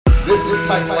This is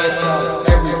Tight Lifestyles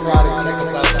every Friday. Check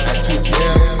us out at 2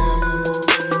 p.m.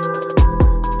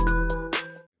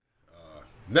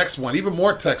 Next one, even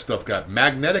more tech stuff. Got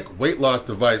magnetic weight loss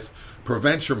device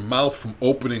prevents your mouth from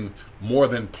opening more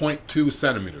than 0.2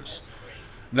 centimeters.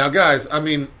 Now, guys, I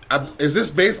mean, is this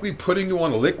basically putting you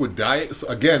on a liquid diet? So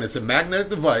again, it's a magnetic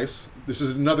device. This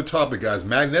is another topic, guys.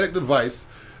 Magnetic device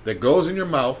that goes in your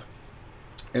mouth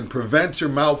and prevents your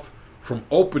mouth from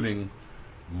opening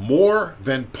more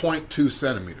than 0.2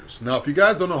 centimeters. Now, if you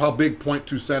guys don't know how big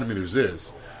 0.2 centimeters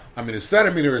is, I mean, a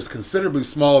centimeter is considerably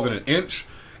smaller than an inch,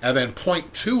 and then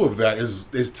 0.2 of that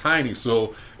is tiny.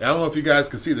 So I don't know if you guys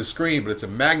can see the screen, but it's a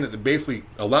magnet that basically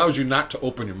allows you not to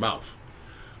open your mouth.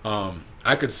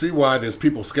 I could see why there's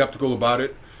people skeptical about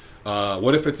it.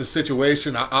 What if it's a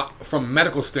situation, from a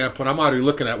medical standpoint, I'm already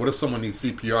looking at what if someone needs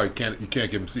CPR, you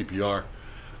can't give them CPR.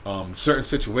 Certain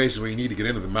situations where you need to get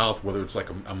into the mouth, whether it's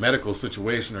like a medical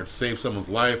situation or to save someone's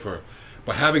life,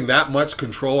 but having that much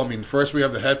control. I mean, first we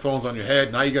have the headphones on your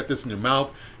head, now you got this in your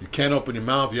mouth, you can't open your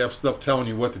mouth, you have stuff telling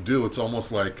you what to do. It's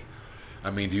almost like, I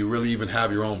mean, do you really even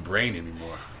have your own brain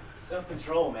anymore?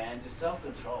 Self-control, man, just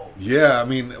self-control. Yeah, I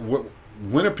mean,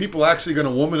 when are people actually going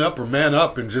to woman up or man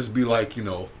up and just be like, you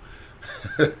know,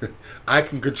 I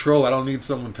can control, I don't need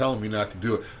someone telling me not to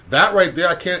do it. That right there,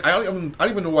 I don't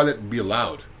even know why that would be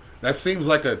allowed. That seems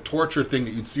like a torture thing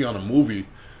that you'd see on a movie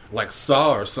like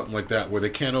Saw or something like that, where they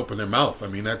can't open their mouth. I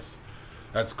mean, that's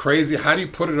crazy. How do you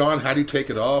put it on? How do you take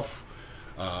it off?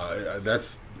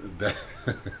 That.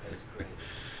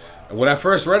 When I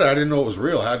first read it, I didn't know it was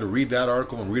real. I had to read that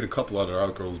article and read a couple other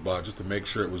articles about it just to make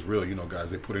sure it was real. You know, guys,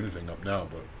 they put anything up now,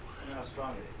 but I wonder how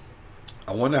strong it is.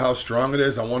 I wonder how strong it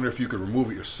is. I wonder if you could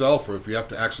remove it yourself, or if you have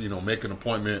to actually, you know, make an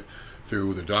appointment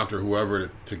through the doctor,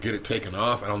 whoever, to get it taken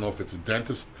off. I don't know if it's a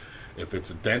dentist. If it's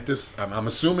a dentist, I'm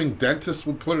assuming dentists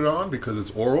would put it on because it's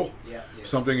oral. Yep.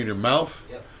 Something in your mouth.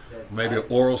 Yep. Says Maybe an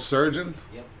oral surgeon.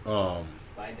 Yep. By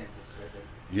dentist right there.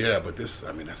 Yeah, but this,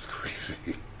 I mean, that's crazy.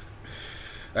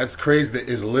 That's crazy. That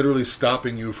is literally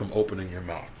stopping you from opening your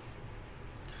mouth.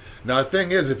 Now, the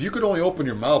thing is, if you could only open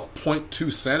your mouth 0.2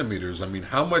 centimeters, I mean,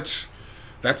 how much?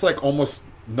 That's like almost,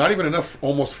 not even enough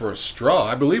almost for a straw.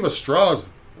 I believe a straw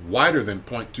is wider than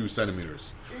 0.2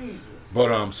 centimeters. Jesus.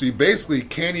 But, so you basically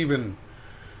can't even,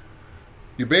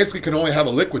 you basically can only have a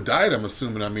liquid diet, I'm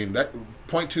assuming. I mean, that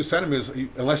 0.2 centimeters,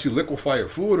 unless you liquefy your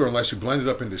food or unless you blend it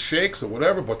up into shakes or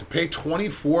whatever, but to pay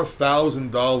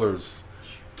 $24,000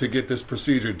 to get this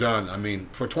procedure done, I mean,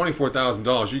 for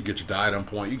 $24,000, you get your diet on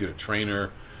point, you get a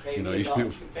trainer. Pay You know, me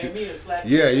to slap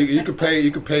yeah, you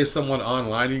could pay someone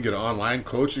online. You can get an online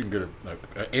coach. You can get an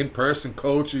in-person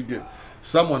coach. You get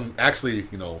someone actually,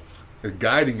 you know,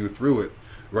 guiding you through it,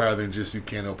 rather than just you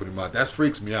can't open your mouth. That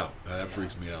freaks me out. That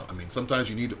freaks me out. I mean,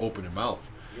 sometimes you need to open your mouth.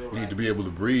 You need to be able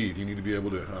to breathe. You need to be able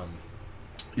to,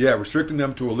 restricting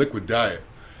them to a liquid diet,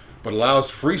 but allows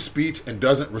free speech and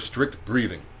doesn't restrict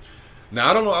breathing. Now,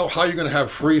 I don't know how you're going to have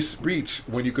free speech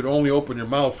when you could only open your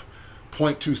mouth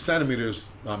 0.2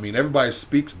 centimeters. I mean, everybody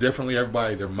speaks differently.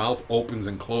 Everybody, their mouth opens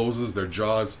and closes, their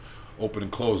jaws open and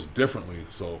close differently.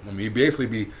 So, I mean, you basically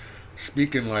be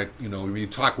speaking like, you know, when you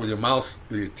talk with your mouth,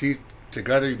 your teeth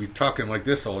together, you'd be talking like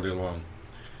this all day long.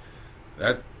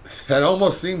 That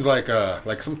almost seems like a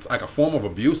form of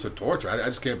abuse or torture. I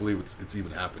just can't believe it's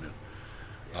even happening.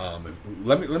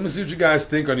 Let me see what you guys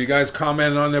think. Are you guys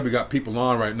commenting on there? We got people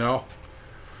on right now.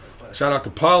 Shout out to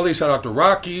Polly. Shout out to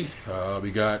Rocky.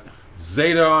 We got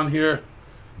Zeta on here.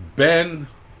 Ben.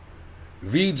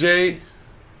 VJ.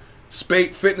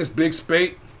 Spate Fitness. Big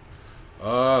Spate.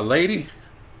 Lady.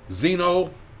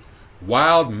 Zeno.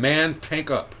 Wild Man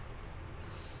Tank Up.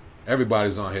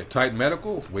 Everybody's on here. Titan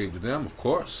Medical. Wave to them, of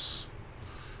course.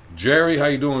 Jerry. How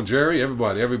you doing, Jerry?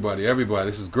 Everybody.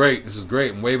 This is great.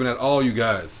 I'm waving at all you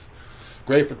guys.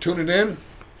 Great for tuning in.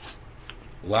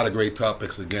 A lot of great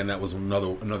topics. Again, that was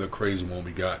another crazy one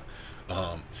we got.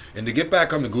 And to get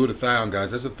back on the glutathione,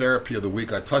 guys, that's a therapy of the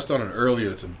week. I touched on it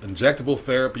earlier. It's an injectable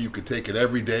therapy. You could take it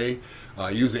every day.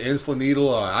 Use an insulin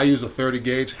needle. I use a 30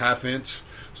 gauge, half inch.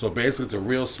 So basically, it's a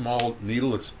real small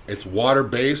needle. It's water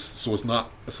based, so it's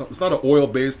not an oil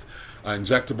based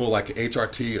injectable like a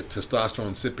HRT, a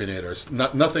testosterone cypionator. It's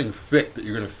nothing thick that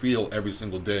you're going to feel every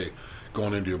single day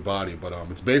going into your body. But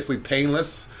it's basically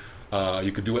painless.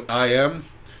 You could do it IM.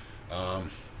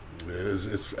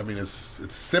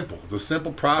 It's simple. It's a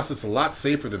simple process. A lot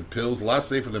safer than pills. A lot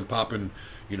safer than popping,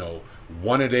 you know,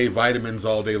 one a day vitamins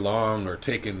all day long, or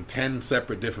taking 10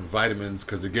 separate different vitamins.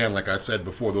 Because again, like I said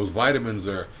before, those vitamins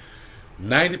are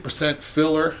 90%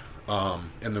 filler.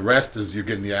 And the rest is you're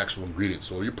getting the actual ingredients.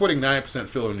 So you're putting 9%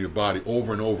 filler in your body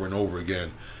over and over and over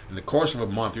again. In the course of a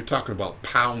month, you're talking about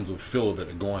pounds of filler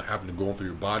that are having to go through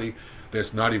your body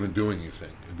that's not even doing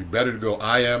anything. It'd be better to go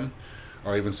IM,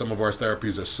 or even some of our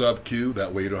therapies are sub-Q.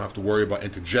 That way you don't have to worry about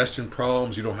indigestion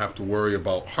problems. You don't have to worry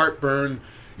about heartburn.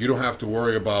 You don't have to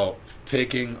worry about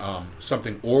taking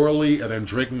something orally and then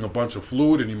drinking a bunch of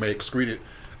fluid and you may excrete it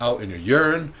out in your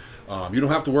urine. You don't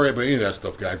have to worry about any of that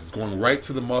stuff, guys. It's going right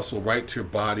to the muscle, right to your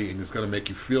body, and it's going to make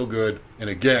you feel good. And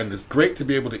again, it's great to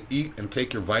be able to eat and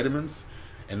take your vitamins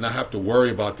and not have to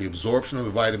worry about the absorption of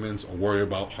the vitamins or worry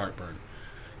about heartburn.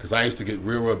 Because I used to get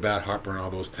real bad heartburn on all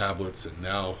those tablets, and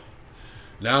now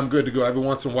I'm good to go. Every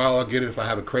once in a while I'll get it if I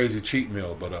have a crazy cheat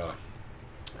meal, but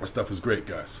that stuff is great,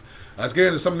 guys. Let's get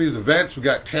into some of these events. We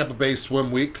got Tampa Bay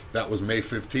Swim Week. That was May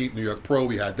 15th. New York Pro,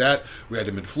 we had that. We had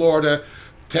them in Florida.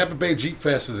 Tampa Bay Jeep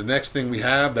Fest is the next thing we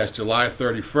have. That's July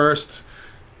 31st.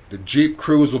 The Jeep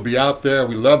crews will be out there.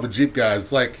 We love the Jeep guys.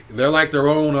 It's like they're like their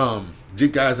own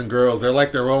Jeep guys and girls. They're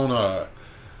like their own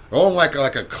like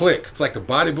a clique. It's like the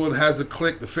bodybuilding has a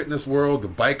clique, the fitness world, the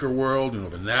biker world,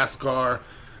 the NASCAR.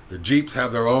 The Jeeps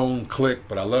have their own clique,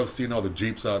 but I love seeing all the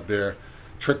Jeeps out there.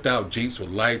 Tricked out Jeeps with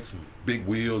lights and big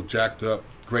wheels, jacked up.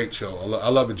 Great show. I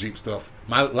love the Jeep stuff.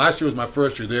 Last year was my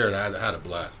first year there, and I had a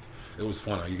blast. It was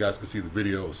fun. You guys can see the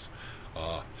videos.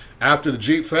 After the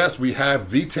Jeep Fest, we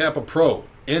have the Tampa Pro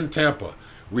in Tampa.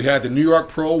 We had the New York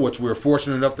Pro, which we were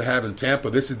fortunate enough to have in Tampa.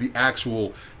 This is the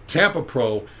actual Tampa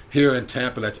Pro here in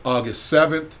Tampa. That's August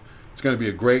 7th. It's going to be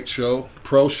a great show,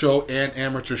 pro show and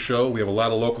amateur show. We have a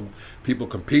lot of local people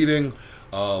competing.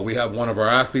 We have one of our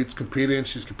athletes competing.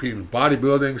 She's competing in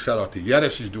bodybuilding. Shout out to Yetta.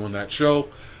 She's doing that show.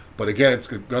 But again, it's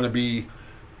going to be,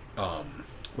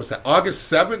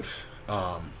 August 7th.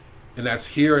 And that's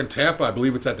here in Tampa. I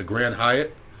believe it's at the Grand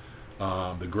Hyatt.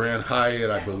 The Grand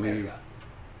Hyatt, I believe. Marriott.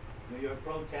 New York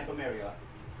Pro, Tampa Marriott.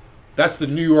 That's the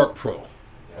New York Pro.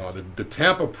 The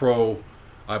Tampa Pro,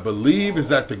 I believe,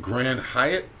 is at the Grand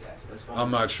Hyatt.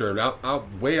 I'm not sure. Out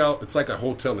way out. It's like a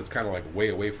hotel that's kind of like way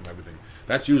away from everything.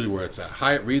 That's usually where it's at.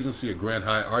 Hyatt Regency or Grand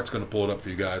Hyatt. Art's going to pull it up for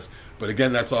you guys. But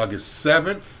again, that's August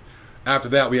 7th. After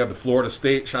that, we have the Florida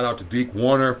State. Shout out to Deke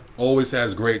Warner. Always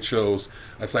has great shows.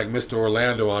 That's like Mr.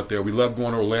 Orlando out there. We love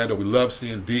going to Orlando. We love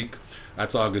seeing Deke.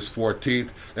 That's August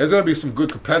 14th. There's going to be some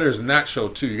good competitors in that show,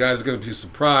 too. You guys are going to be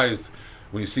surprised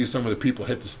when you see some of the people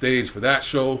hit the stage for that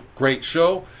show. Great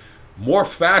show. More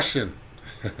fashion.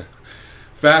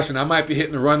 Fashion. I might be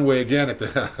hitting the runway again at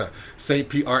the St.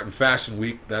 Pete Art and Fashion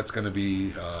Week. That's going to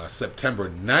be September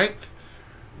 9th.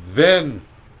 Then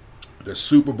the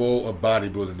Super Bowl of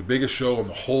bodybuilding, the biggest show in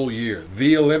the whole year.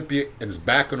 The Olympia is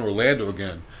back in Orlando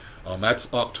again.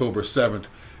 That's October 7th.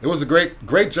 It was a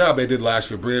great job they did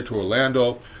last year, bringing it to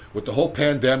Orlando. With the whole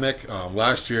pandemic,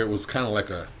 last year it was kind of like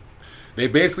they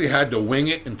basically had to wing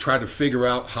it and try to figure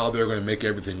out how they're going to make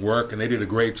everything work, and they did a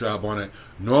great job on it.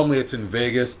 Normally it's in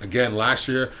Vegas. Again, last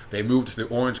year they moved to the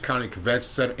Orange County Convention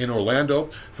Center in Orlando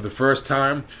for the first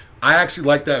time. I actually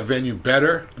like that venue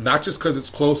better, not just because it's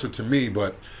closer to me,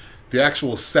 but the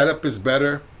actual setup is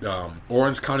better.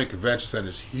 Orange County Convention Center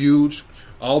is huge.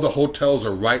 All the hotels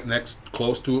are right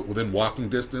close to it, within walking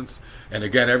distance. And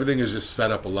again, everything is just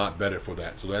set up a lot better for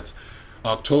that. So that's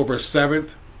October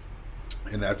 7th,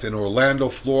 and that's in Orlando,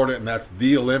 Florida, and that's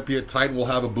the Olympia. Titan will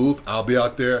have a booth. I'll be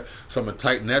out there. Some of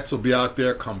Titanettes will be out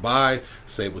there. Come by,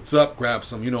 say what's up, grab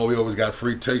some. We always got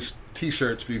free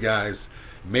t-shirts for you guys.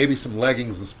 Maybe some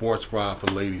leggings and sports bra for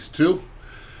ladies too.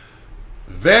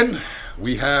 Then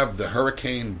we have the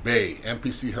Hurricane Bay,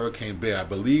 MPC Hurricane Bay. I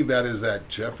believe that is at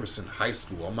Jefferson High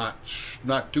School. I'm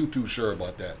not too sure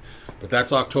about that. But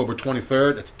that's October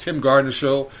 23rd. It's Tim Gardner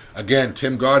show. Again,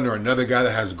 Tim Gardner, another guy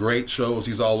that has great shows.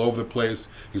 He's all over the place.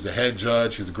 He's a head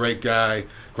judge. He's a great guy,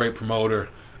 great promoter.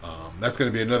 That's going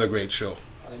to be another great show.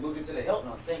 They moved it to the Hilton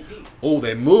on St. Pete. Oh,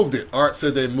 they moved it. Art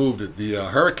said they moved it. The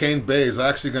Hurricane Bay is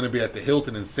actually going to be at the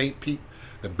Hilton in St. Pete,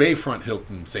 the Bayfront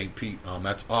Hilton in St. Pete.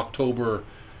 That's October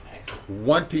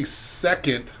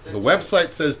 22nd. The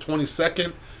website says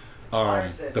 22nd.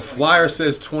 The flyer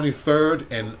says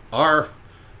 23rd, and our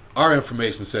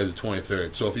information says the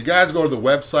 23rd. So if you guys go to the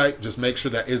website, just make sure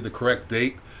that is the correct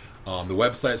date. The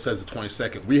website says the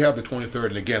 22nd. We have the 23rd,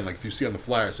 and again, like if you see on the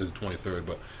flyer, it says the 23rd.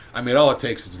 But I mean, all it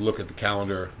takes is to look at the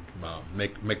calendar,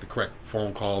 make the correct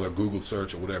phone call or Google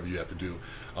search or whatever you have to do.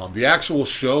 The actual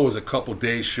show is a couple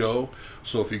days show.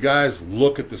 So if you guys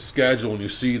look at the schedule and you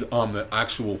see on the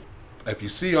actual, if you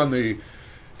see on the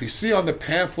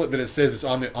pamphlet that it says it's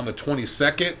on the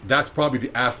 22nd, that's probably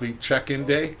the athlete check-in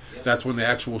day. That's when the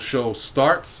actual show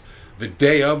starts. The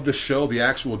day of the show, the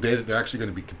actual day that they're actually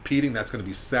going to be competing, that's going to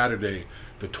be Saturday,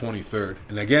 the 23rd.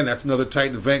 And again, that's another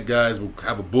Titan event, guys. We'll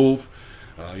have a booth.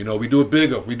 We do it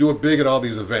big. We do it big at all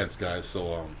these events, guys.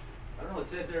 So I don't know. It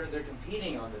says they're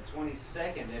competing on the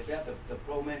 22nd. They've got the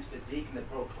Pro Men's Physique and the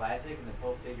Pro Classic and the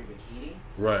Pro Figure Bikini.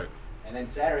 right. And then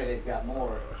Saturday they've got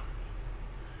more.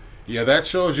 Yeah, that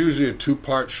show is usually a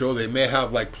 2-part show. They may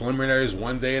have like preliminaries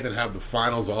one day, then have the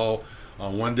finals all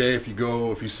on one day. If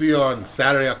you see on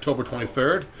Saturday, October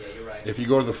 23rd, Yeah, you're right. if you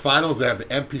go to the finals, they have the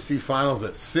NPC finals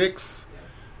at 6,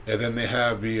 and then they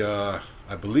have the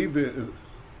I believe the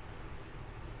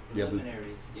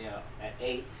Preliminaries, at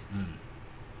 8.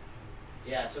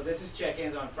 Yeah, so this is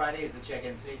check-ins. On Friday is the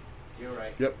check-in. See, you're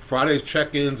right. Yep, Friday's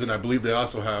check-ins, and I believe they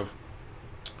also have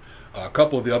a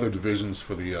couple of the other divisions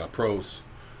for the pros.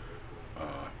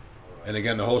 And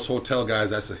again, the host hotel, guys,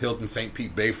 that's the Hilton St.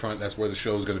 Pete Bayfront. That's where the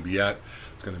show is going to be at.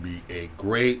 It's going to be a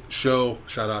great show.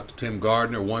 Shout out to Tim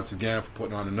Gardner once again for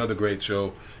putting on another great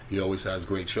show. He always has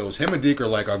great shows. Him and Deke are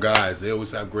like our guys. They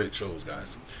always have great shows,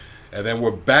 guys. And then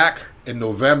we're back in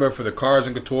November for the Cars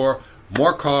and Couture.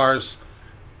 More cars,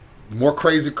 more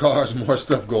crazy cars, more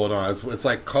stuff going on. It's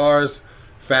like cars,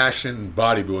 fashion,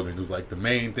 bodybuilding is like the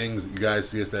main things that you guys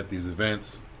see us at these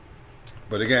events.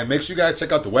 But again, make sure you guys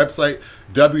check out the website,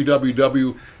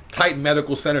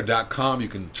 www.titanmedicalcenter.com. You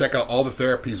can check out all the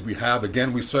therapies we have.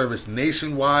 Again, we service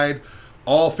nationwide,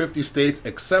 all 50 states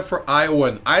except for Iowa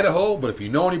and Idaho. But if you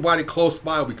know anybody close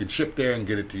by, we can ship there and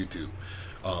get it to you too.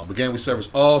 Again, we service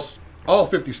all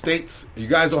 50 states. You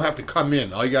guys don't have to come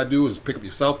in. All you got to do is pick up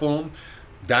your cell phone,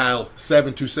 dial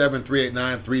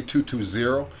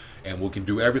 727-389-3220, and we can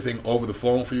do everything over the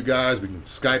phone for you guys. We can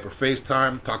Skype or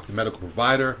FaceTime, talk to the medical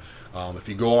provider. If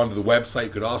you go onto the website, you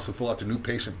could also fill out the new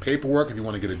patient paperwork. If you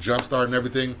want to get a jump start and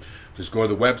everything, just go to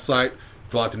the website,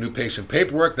 fill out the new patient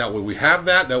paperwork. That way we have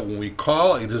that when we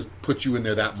call, it just puts you in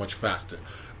there that much faster.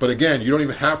 But again, you don't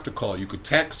even have to call. You could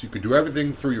text. You could do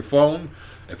everything through your phone.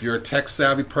 If you're a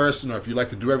tech-savvy person or if you like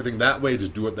to do everything that way,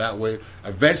 just do it that way.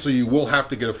 Eventually, you will have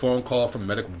to get a phone call from a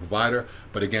medical provider.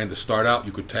 But again, to start out,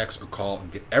 you could text or call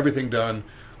and get everything done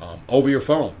over your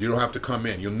phone. You don't have to come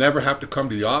in. You'll never have to come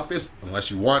to the office unless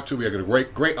you want to. We have a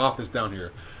great office down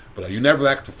here. But you never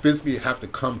have to physically have to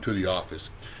come to the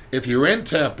office. If you're in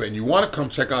Tampa and you want to come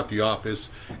check out the office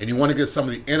and you want to get some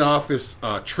of the in-office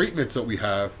treatments that we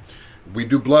have, we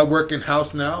do blood work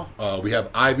in-house now. We have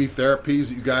IV therapies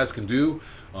that you guys can do.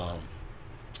 A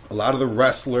lot of the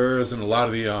wrestlers and a lot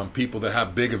of the people that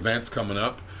have big events coming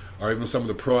up, or even some of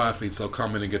the pro athletes, they'll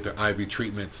come in and get their IV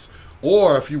treatments.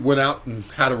 Or if you went out and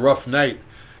had a rough night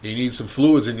and you need some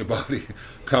fluids in your body,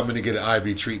 come in and get an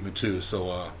IV treatment too.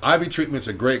 So IV treatments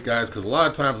are great, guys, because a lot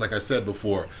of times, like I said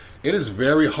before, it is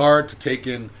very hard to take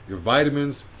in your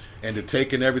vitamins and to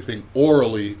take in everything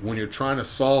orally when you're trying to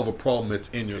solve a problem that's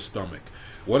in your stomach.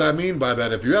 What I mean by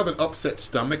that, if you have an upset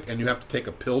stomach and you have to take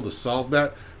a pill to solve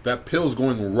that, that pill's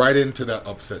going right into that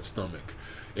upset stomach.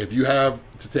 If you have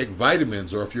to take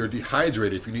vitamins, or if you're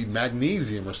dehydrated, if you need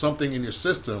magnesium or something in your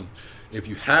system, if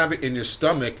you have it in your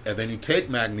stomach and then you take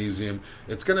magnesium,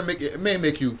 it may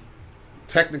make you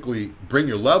technically bring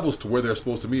your levels to where they're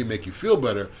supposed to be and make you feel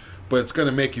better, but it's going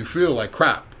to make you feel like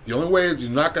crap. The only way you're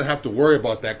not going to have to worry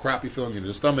about that crappy feeling in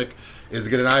your stomach is to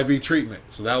get an IV treatment.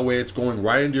 So that way it's going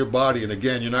right into your body. And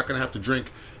again, you're not going to have to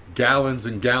drink gallons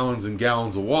and gallons and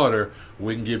gallons of water.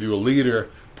 We can give you a liter,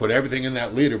 put everything in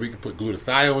that liter. We could put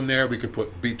glutathione in there. We could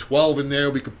put B12 in there.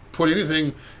 We could put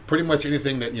anything, pretty much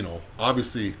anything that,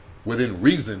 obviously within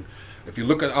reason. If you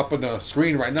look up on the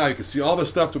screen right now, you can see all the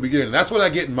stuff that we get. And that's what I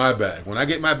get in my bag. When I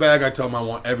get my bag, I tell them I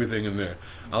want everything in there.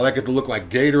 I like it to look like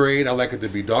Gatorade. I like it to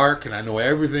be dark. And I know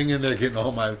everything in there, getting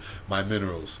all my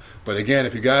minerals. But again,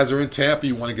 if you guys are in Tampa,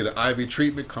 you want to get an IV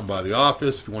treatment, come by the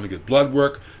office. If you want to get blood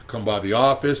work, come by the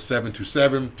office,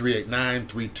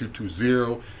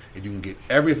 727-389-3220. And you can get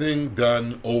everything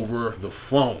done over the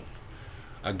phone.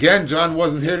 Again, John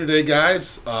wasn't here today,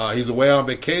 guys. He's away on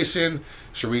vacation.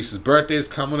 Sharice's birthday is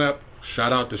coming up.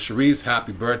 Shout out to Sharice.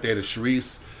 Happy birthday to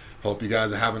Sharice. Hope you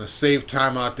guys are having a safe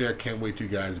time out there. Can't wait till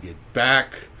you guys get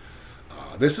back.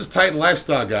 This is Titan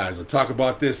Lifestyle, guys. I talk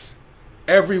about this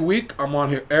every week. I'm on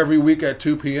here every week at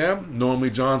 2 p.m. Normally,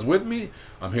 John's with me.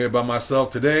 I'm here by myself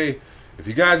today. If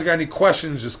you guys got any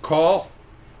questions, just call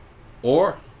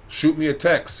or shoot me a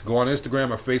text. Go on Instagram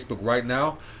or Facebook right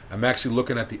now. I'm actually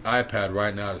looking at the iPad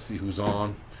right now to see who's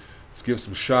on. Let's give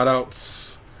some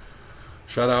shout-outs.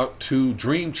 Shout out to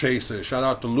Dream Chaser. Shout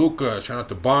out to Luca. Shout out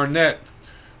to Barnett.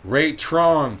 Ray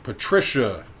Tron.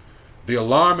 Patricia. The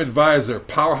Alarm Advisor.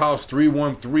 Powerhouse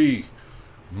 313.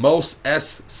 Most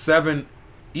S7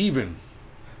 Even.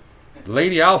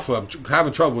 Lady Alpha. I'm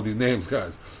having trouble with these names,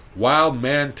 guys. Wild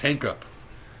Man Tank Up.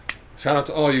 Shout out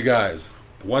to all you guys.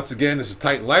 Once again, this is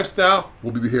Titan Lifestyle.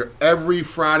 We'll be here every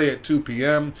Friday at 2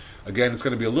 p.m. Again, it's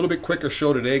going to be a little bit quicker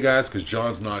show today, guys, because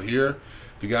John's not here.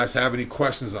 If you guys have any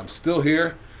questions, I'm still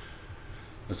here.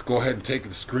 Let's go ahead and take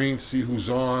the screen, see who's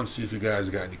on, see if you guys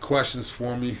got any questions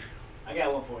for me. I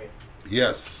got one for you.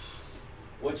 Yes.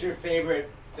 What's your favorite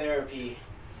therapy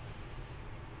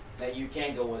that you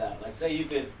can't go without? Like, say you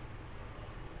could,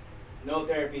 no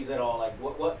therapies at all. Like,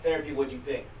 what therapy would you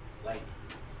pick? Like,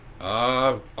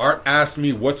 Art asked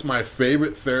me what's my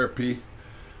favorite therapy.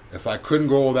 If I couldn't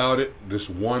go without it, this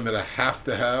one that I have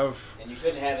to have. And you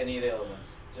couldn't have any of the other ones,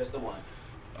 just the one.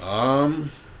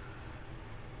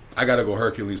 I gotta go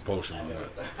Hercules Potion on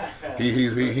that.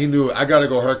 He knew it. I gotta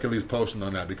go Hercules Potion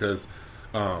on that because,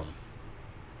 I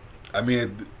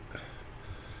mean,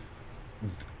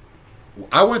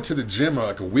 I went to the gym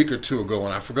like a week or two ago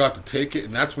and I forgot to take it,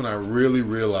 and that's when I really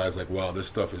realized, like, wow, this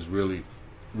stuff is really,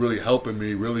 really helping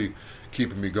me, really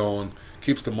keeping me going,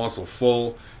 keeps the muscle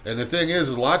full. And the thing is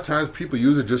a lot of times people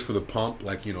use it just for the pump,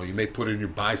 like, you know, you may put it in your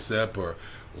bicep, or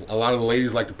a lot of the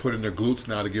ladies like to put it in their glutes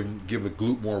now to give the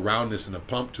glute more roundness and a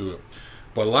pump to it.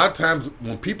 But a lot of times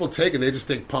when people take it, they just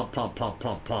think pump, pump, pump,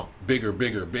 pump, pump, bigger,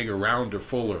 bigger, bigger, rounder,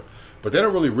 fuller. But they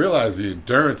don't really realize the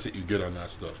endurance that you get on that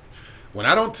stuff. When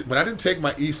I didn't take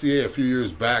my ECA a few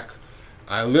years back,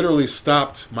 I literally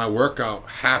stopped my workout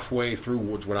halfway through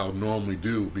what I would normally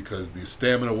do because the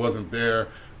stamina wasn't there,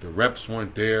 the reps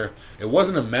weren't there. It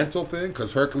wasn't a mental thing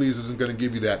because Hercules isn't going to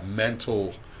give you that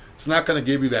mental. It's not going to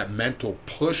give you that mental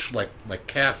push like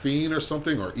caffeine or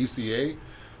something, or ECA.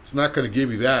 It's not going to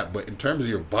give you that. But in terms of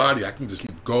your body, I can just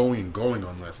keep going and going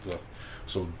on that stuff.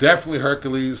 So definitely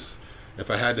Hercules. If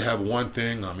I had to have one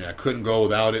thing, I mean, I couldn't go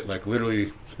without it. Like,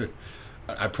 literally,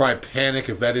 I'd probably panic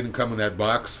if that didn't come in that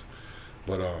box.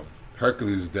 But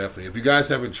Hercules is definitely. If you guys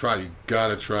haven't tried it, you got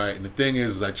to try it. And the thing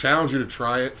is I challenge you to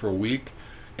try it for a week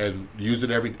and use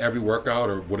it every workout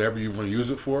or whatever you want to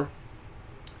use it for.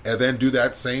 And then do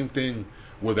that same thing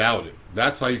without it.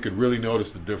 That's how you could really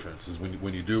notice the difference, is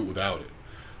when you do it without it.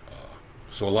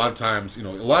 So a lot of times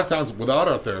without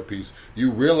our therapies,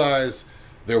 you realize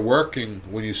they're working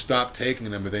when you stop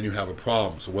taking them, and then you have a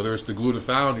problem. So whether it's the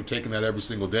glutathione, you're taking that every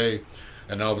single day,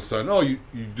 and all of a sudden,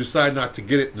 you decide not to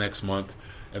get it next month,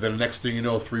 and then the next thing you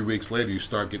know, 3 weeks later, you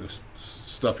start getting a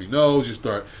stuffy nose, you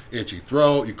start itchy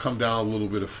throat, you come down a little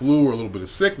bit of flu or a little bit of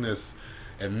sickness.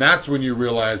 And that's when you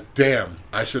realize, damn,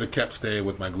 I should have kept staying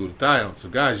with my glutathione. So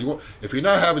guys, if you're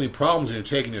not having any problems and you're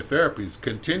taking your therapies,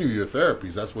 continue your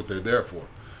therapies. That's what they're there for.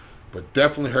 But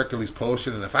definitely Hercules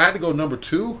Potion. And if I had to go number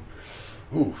 2,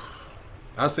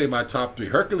 I'll say my top 3.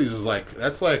 Hercules is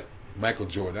that's like Michael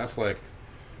Jordan. That's like,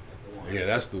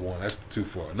 that's the one. That's the 2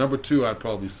 for. Number 2, I'd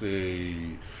probably say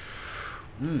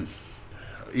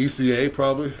ECA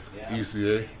probably. Yeah.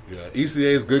 ECA. Yeah. ECA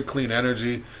is good, clean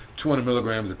energy. 200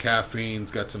 milligrams of caffeine.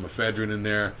 It's got some ephedrine in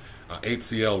there.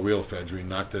 HCl real ephedrine,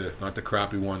 not the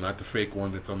crappy one, not the fake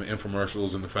one that's on the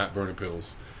infomercials and the fat burning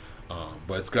pills.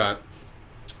 But it's got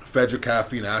ephedrine,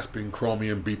 caffeine, aspirin,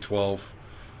 chromium, B12.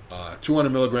 200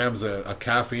 milligrams of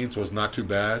caffeine, so it's not too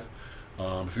bad.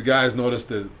 If you guys notice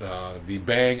the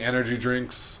Bang energy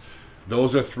drinks,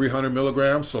 those are 300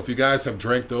 milligrams. So if you guys have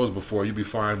drank those before, you'd be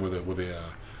fine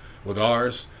with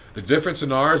ours. The difference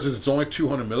in ours is it's only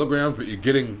 200 milligrams, but you're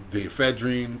getting the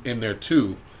ephedrine in there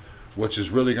too, which is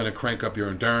really going to crank up your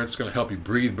endurance. It's going to help you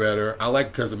breathe better. I like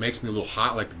it because it makes me a little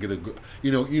hot. I like to get a good,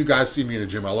 you guys see me in the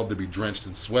gym. I love to be drenched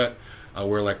in sweat. I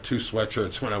wear like 2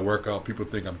 sweatshirts when I work out. People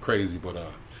think I'm crazy, but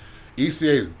ECA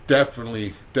is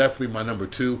definitely my number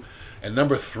 2. And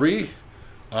number 3,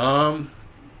 man,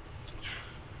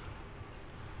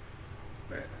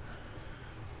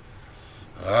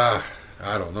 I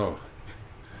don't know.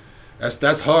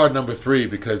 That's hard, number 3,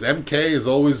 because MK is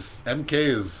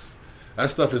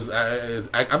that stuff is.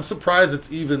 I'm surprised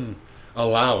it's even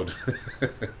allowed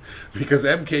because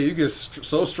MK, you get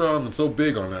so strong and so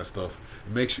big on that stuff.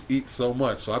 It makes you eat so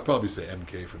much. So I'd probably say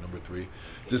MK for number 3.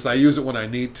 Just I use it when I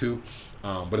need to.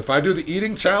 But if I do the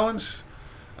eating challenge,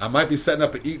 I might be setting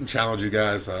up an eating challenge, you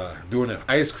guys, doing an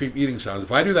ice cream eating challenge.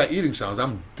 If I do that eating challenge,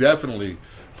 I'm definitely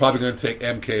probably going to take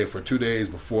MK for 2 days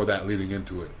before that leading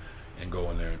into it and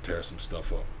go in there and tear some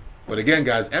stuff up. But again,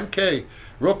 guys, MK,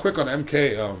 real quick on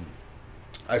MK,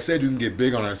 I said you can get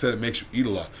big on it. I said it makes you eat a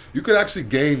lot. You could actually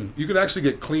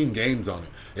get clean gains on it.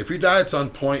 If your diet's on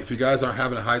point, if you guys aren't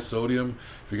having a high sodium,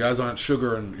 if you guys aren't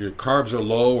sugar and your carbs are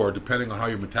low, or depending on how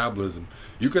your metabolism,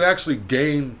 you could actually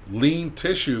gain lean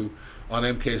tissue on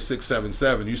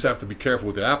MK677. You just have to be careful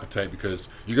with your appetite because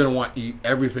you're going to want to eat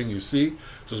everything you see.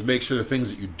 So just make sure the things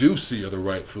that you do see are the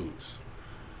right foods.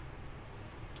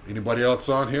 Anybody else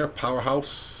on here?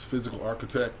 Powerhouse, Physical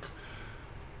Architect.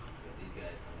 These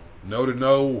guys come No to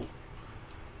know.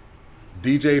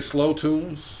 DJ Slow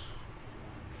Tunes.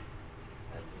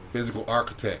 in. That's Physical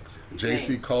Architect. These JC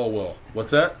names. Caldwell.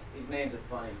 What's that? These names are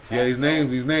funny. Yeah, these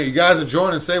names. You guys are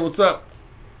joining. Say what's up.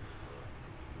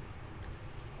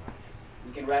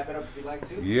 We can wrap it up if you'd like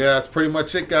to. Yeah, that's pretty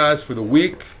much it, guys, for the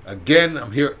week. Again,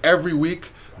 I'm here every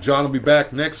week. John will be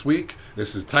back next week.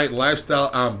 This is Titan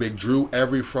Lifestyle. I'm Big Drew,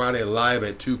 every Friday live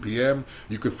at 2 p.m.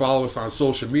 You can follow us on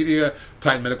social media,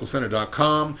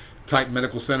 TitanMedicalCenter.com, Titan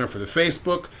Medical Center for the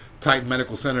Facebook, Titan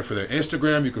Medical Center for their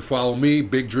Instagram. You can follow me,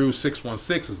 Big Drew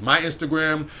 616 is my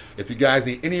Instagram. If you guys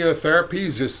need any other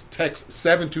therapies, just text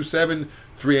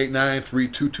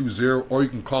 727-389-3220, or you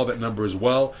can call that number as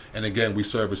well. And again, we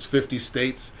service 50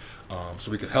 states, so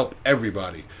we can help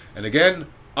everybody. And again,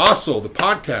 also the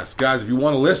podcast, guys, if you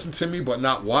want to listen to me but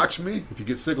not watch me, if you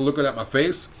get sick of looking at my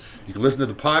face, you can listen to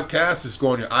the podcast. Just go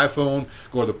on your iPhone,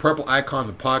 go to the purple icon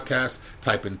of the podcast,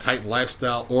 type in Titan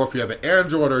Lifestyle, or if you have an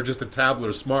Android or just a tablet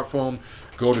or smartphone,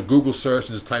 go to Google search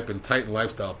and just type in Titan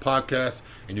Lifestyle Podcast,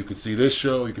 and you can see this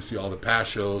show, you can see all the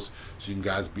past shows, so you can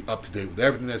guys be up to date with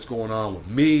everything that's going on with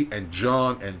me and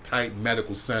John and Titan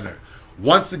Medical Center.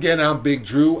 Once again, I'm Big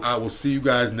Drew. I will see you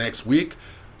guys next week.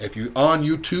 If you're on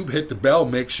YouTube, hit the bell,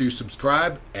 make sure you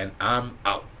subscribe, and I'm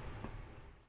out.